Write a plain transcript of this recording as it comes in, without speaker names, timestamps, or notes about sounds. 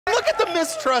Look at the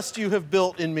mistrust you have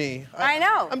built in me. I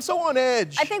know. I'm so on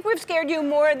edge. I think we've scared you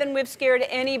more than we've scared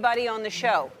anybody on the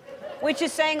show, which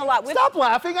is saying a lot. Stop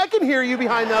laughing. I can hear you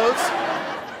behind those.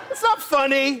 It's not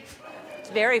funny. It's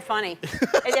very funny.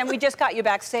 And we just got you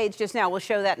backstage just now. We'll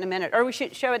show that in a minute. Or we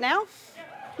should show it now?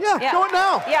 Yeah, show it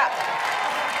now. Yeah.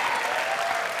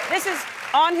 This is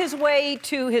on his way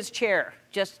to his chair,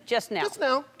 just now. Just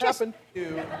now. Happened.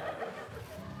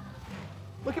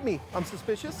 Look at me. I'm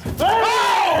suspicious. Oh!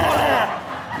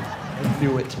 I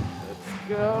knew it. Let's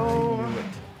go. I knew it.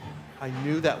 I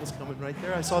knew that was coming right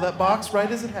there. I saw that box right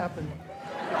as it happened.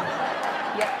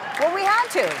 Yeah. Well, we had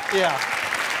to. Yeah.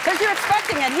 Because you're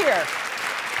expecting it here.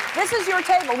 This is your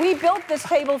table. We built this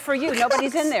table for you.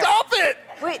 Nobody's in there. Stop it!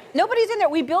 Nobody's in there.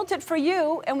 We built it for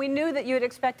you, and we knew that you'd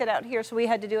expect it out here, so we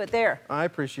had to do it there. I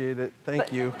appreciate it.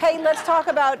 Thank you. Hey, let's talk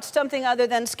about something other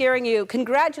than scaring you.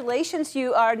 Congratulations,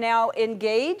 you are now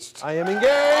engaged. I am engaged.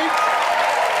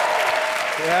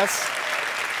 Yes.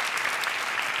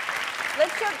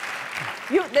 Let's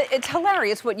just... it's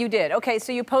hilarious what you did. Okay,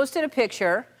 so you posted a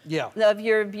picture of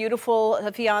your beautiful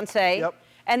fiancé. Yep.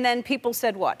 And then people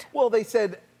said what? Well, they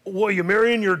said, well, you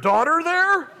marrying your daughter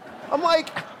there? I'm like,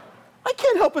 I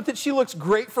can't help it that she looks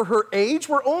great for her age.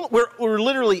 We're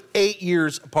literally 8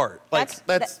 years apart. Like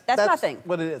that's nothing.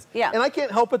 What it is. Yeah. And I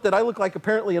can't help it that I look like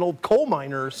apparently an old coal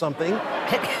miner or something.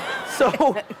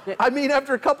 So, I mean,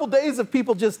 after a couple days of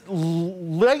people just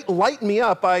lighting me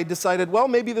up, I decided, well,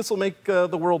 maybe this will make the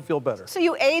world feel better. So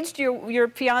you aged your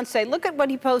fiancé. Look at what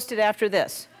he posted after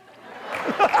this.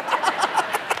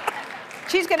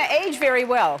 She's going to age very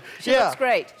well. She looks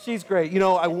great. She's great. You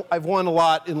know, I've won a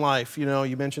lot in life. You know,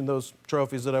 you mentioned those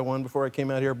trophies that I won before I came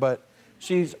out here, but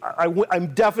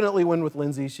I'm definitely win with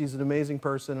Lindsay. She's an amazing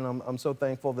person, and I'm so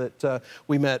thankful that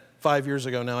we met 5 years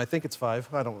ago now. I think it's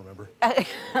 5. I don't remember.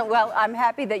 Well, I'm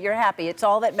happy that you're happy. It's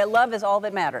all that love is all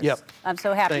that matters. Yep. I'm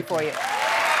so happy for you.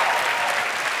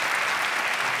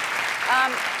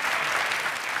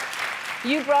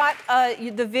 You brought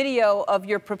the video of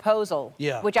your proposal,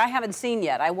 which I haven't seen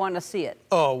yet. I want to see it.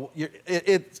 Oh,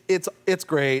 it's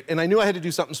great, and I knew I had to do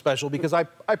something special because I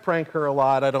prank her a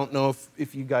lot. I don't know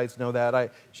if you guys know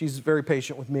that. She's very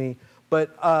patient with me,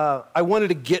 but I wanted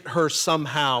to get her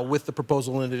somehow with the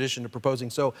proposal in addition to proposing.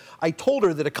 So I told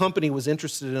her that a company was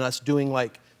interested in us doing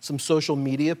like some social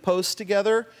media posts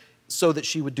together so that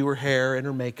she would do her hair and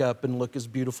her makeup and look as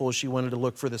beautiful as she wanted to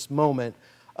look for this moment.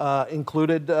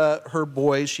 Included her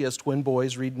boys. She has twin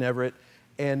boys, Reed and Everett,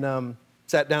 and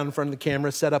sat down in front of the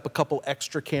camera, set up a couple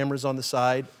extra cameras on the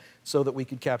side so that we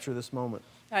could capture this moment.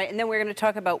 All right, and then we're going to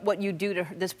talk about what you do to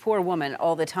this poor woman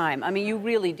all the time. I mean, you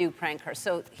really do prank her.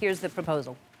 So here's the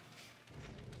proposal.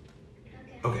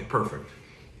 Okay, perfect.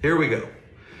 Here we go.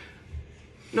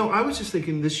 No, I was just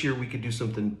thinking this year we could do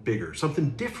something bigger, something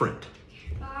different.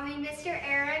 Mommy, Mr.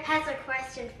 Eric has a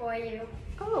question for you.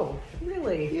 Oh,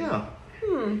 really? Yeah.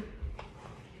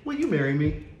 Will you marry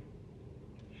me?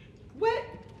 What?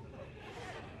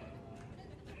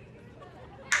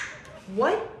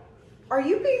 What? Are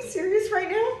you being serious right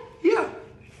now? Yeah.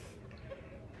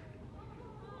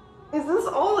 Is this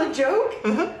all a joke?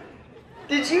 Uh-huh.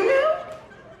 Did you know?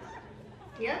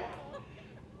 Yep.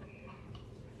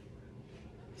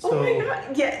 So, oh my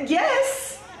God.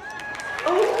 Yes.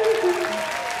 Oh my goodness.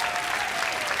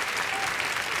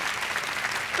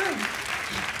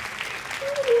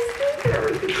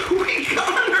 we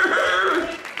got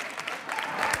her!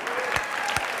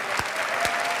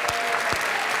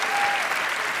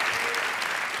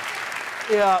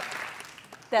 Yeah.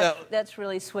 That's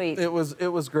really sweet. It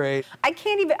was great. I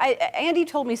can't even. Andy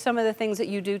told me some of the things that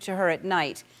you do to her at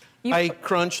night. I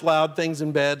crunch loud things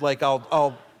in bed, like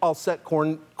I'll set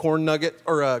corn nugget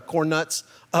or corn nuts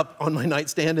up on my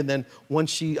nightstand, and then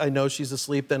once I know she's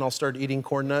asleep, then I'll start eating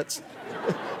corn nuts.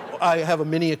 I have a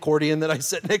mini accordion that I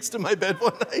set next to my bed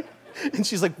one night, and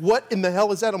she's like, "What in the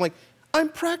hell is that?" I'm like, "I'm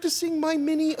practicing my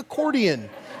mini accordion."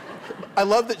 I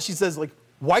love that she says, like,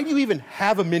 "Why do you even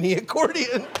have a mini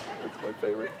accordion?" That's my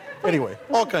favorite. Anyway,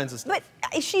 all kinds of stuff.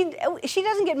 But she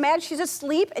doesn't get mad. She's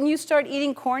asleep, and you start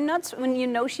eating corn nuts when you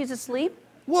know she's asleep?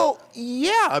 Well,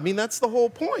 yeah. I mean, that's the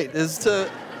whole point, is to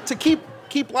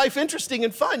keep life interesting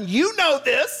and fun. You know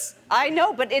this. I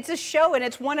know, but it's a show, and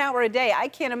it's 1 hour a day. I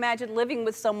can't imagine living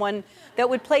with someone that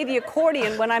would play the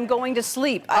accordion when I'm going to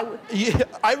sleep. Yeah,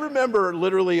 I remember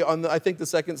literally on I think the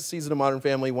second season of Modern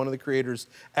Family, one of the creators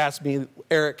asked me,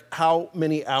 "Eric, how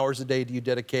many hours a day do you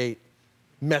dedicate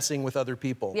messing with other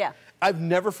people?" Yeah. I've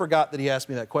never forgot that he asked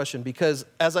me that question, because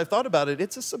as I've thought about it,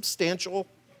 it's a substantial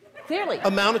Clearly.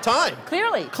 amount of time.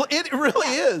 Clearly. It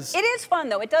really is. It is fun,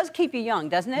 though. It does keep you young,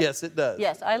 doesn't it? Yes, it does.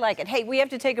 Yes, I like it. Hey, we have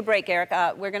to take a break, Eric.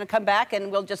 We're going to come back,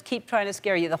 and we'll just keep trying to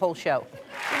scare you the whole show.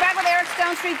 We're back with Eric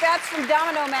Stonestreet. That's from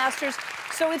Domino Masters.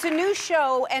 So it's a new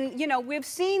show, and, you know, we've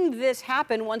seen this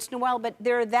happen once in a while, but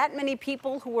there are that many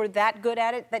people who are that good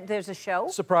at it that there's a show?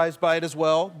 Surprised by it as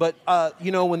well. But,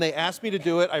 you know, when they asked me to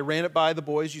do it, I ran it by the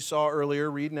boys you saw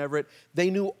earlier, Reed and Everett. They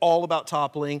knew all about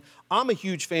toppling. I'm a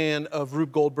huge fan of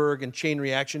Rube Goldberg and chain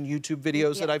reaction YouTube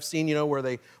videos that I've seen, you know, where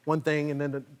they one thing and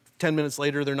then 10 minutes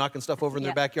later, they're knocking stuff over in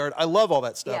their backyard. I love all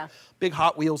that stuff. Yeah. Big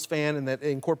Hot Wheels fan, and that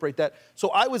they incorporate that. So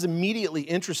I was immediately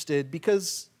interested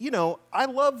because, you know, I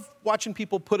love watching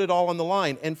people put it all on the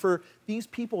line. And for these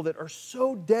people that are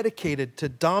so dedicated to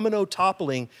domino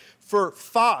toppling, for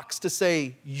Fox to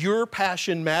say, your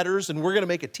passion matters and we're going to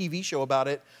make a TV show about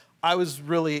it, I was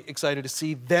really excited to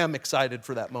see them excited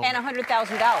for that moment. And $100,000.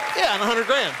 Yeah, and 100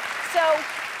 grand. So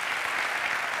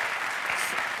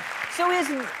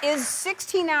is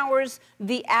 16 hours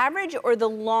the average or the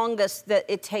longest that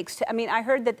it takes to, I mean, I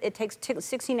heard that it takes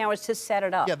 16 hours to set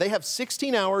it up. Yeah, they have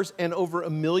 16 hours and over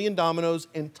 1 million dominoes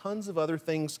and tons of other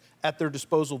things at their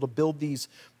disposal to build these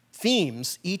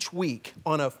themes each week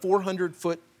on a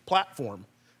 400-foot platform,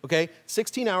 okay?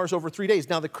 16 hours over 3 days.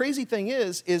 Now, the crazy thing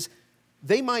is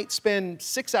they might spend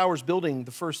 6 hours building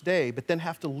the first day, but then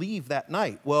have to leave that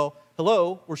night. Well,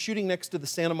 hello, we're shooting next to the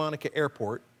Santa Monica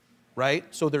airport, right?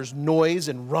 So there's noise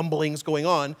and rumblings going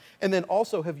on. And then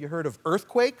also, have you heard of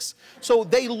earthquakes? So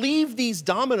they leave these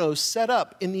dominoes set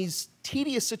up in these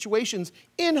tedious situations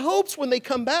in hopes when they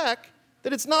come back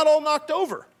that it's not all knocked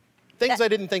over. Things I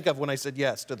didn't think of when I said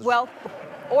yes to the Well,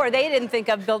 or they didn't think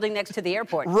of building next to the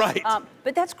airport. Right.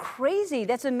 But that's crazy.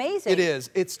 That's amazing. It is.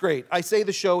 It's great. I say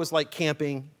the show is like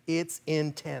camping. It's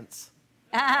intense.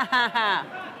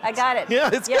 I got it. Yeah,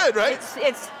 it's good, right?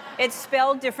 It's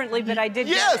spelled diffifully, but I did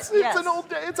yes, get it. It's an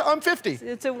old, I'm 50.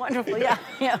 It's a wonderful, yeah.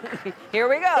 Here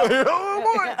we go.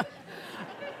 Oh, boy.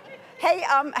 Hey,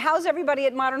 how's everybody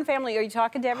at Modern Family? Are you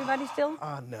talking to everybody still?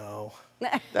 No.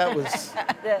 That was,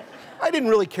 I didn't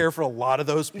really care for a lot of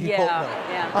those people.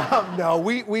 Yeah. No,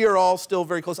 we are all still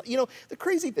very close. You know, the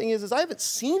crazy thing is I haven't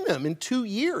seen them in 2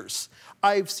 years.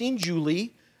 I've seen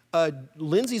Julie.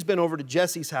 Lindsay's been over to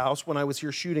Jesse's house when I was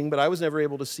here shooting, but I was never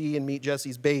able to see and meet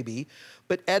Jesse's baby.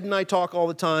 But Ed and I talk all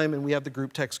the time, and we have the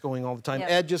group text going all the time.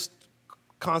 Ed just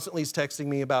constantly is texting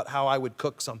me about how I would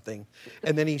cook something.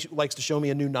 And then he likes to show me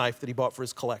a new knife that he bought for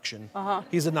his collection.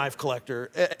 He's a knife collector.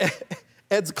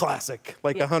 Ed's classic,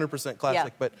 like 100%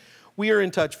 classic. But we are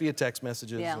in touch via text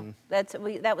messages. Yeah, and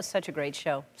that was such a great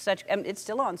show. It's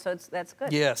still on, so that's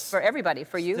good. Yes. For everybody,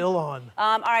 for you. Still on.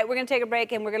 All right, we're going to take a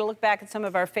break, and we're going to look back at some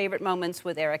of our favorite moments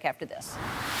with Eric after this.